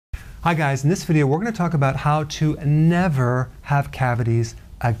Hi guys, in this video we're going to talk about how to never have cavities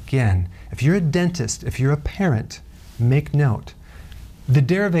again. If you're a dentist, if you're a parent, make note. The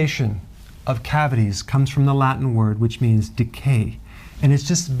derivation of cavities comes from the Latin word which means decay. And it's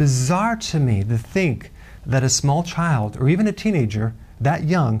just bizarre to me to think that a small child or even a teenager that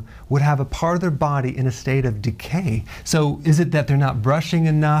young would have a part of their body in a state of decay. So is it that they're not brushing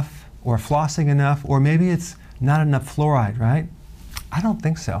enough or flossing enough, or maybe it's not enough fluoride, right? I don't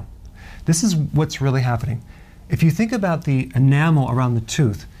think so. This is what's really happening. If you think about the enamel around the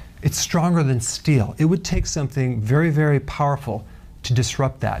tooth, it's stronger than steel. It would take something very, very powerful to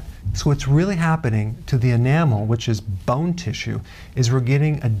disrupt that. So what's really happening to the enamel, which is bone tissue, is we're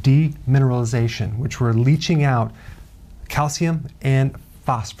getting a demineralization, which we're leaching out calcium and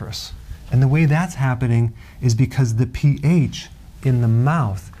phosphorus. And the way that's happening is because the pH in the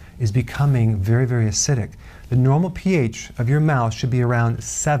mouth is becoming very, very acidic. The normal pH of your mouth should be around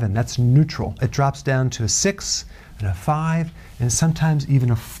 7. That's neutral. It drops down to a 6 and a 5 and sometimes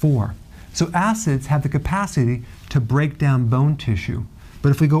even a 4. So acids have the capacity to break down bone tissue. But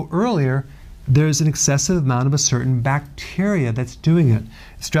if we go earlier, there's an excessive amount of a certain bacteria that's doing it.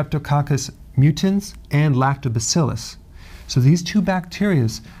 Streptococcus mutans and lactobacillus. So these two bacteria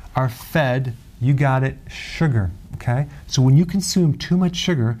are fed, you got it, sugar. Okay? So when you consume too much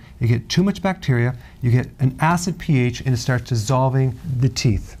sugar, you get too much bacteria, you get an acid pH, and it starts dissolving the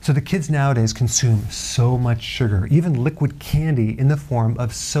teeth. So the kids nowadays consume so much sugar, even liquid candy in the form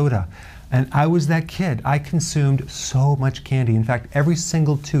of soda. And I was that kid. I consumed so much candy. In fact, every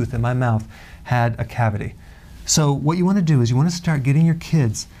single tooth in my mouth had a cavity. So what you want to do is you want to start getting your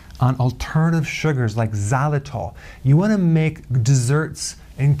kids on alternative sugars like xylitol. You want to make desserts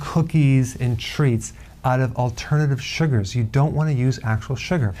and cookies and treats out of alternative sugars. You don't want to use actual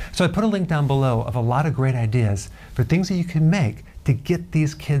sugar. So I put a link down below of a lot of great ideas for things that you can make to get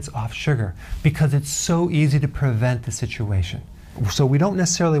these kids off sugar, because it's so easy to prevent the situation. So we don't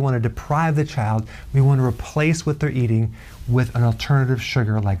necessarily want to deprive the child. We want to replace what they're eating with an alternative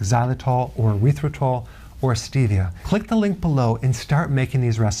sugar like xylitol or erythritol or stevia. Click the link below and start making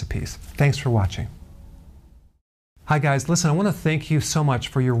these recipes. Thanks for watching. Hi guys, listen, I want to thank you so much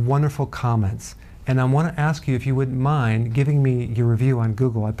for your wonderful comments. And I want to ask you if you wouldn't mind giving me your review on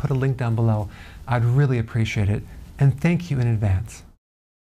Google. I put a link down below. I'd really appreciate it. And thank you in advance.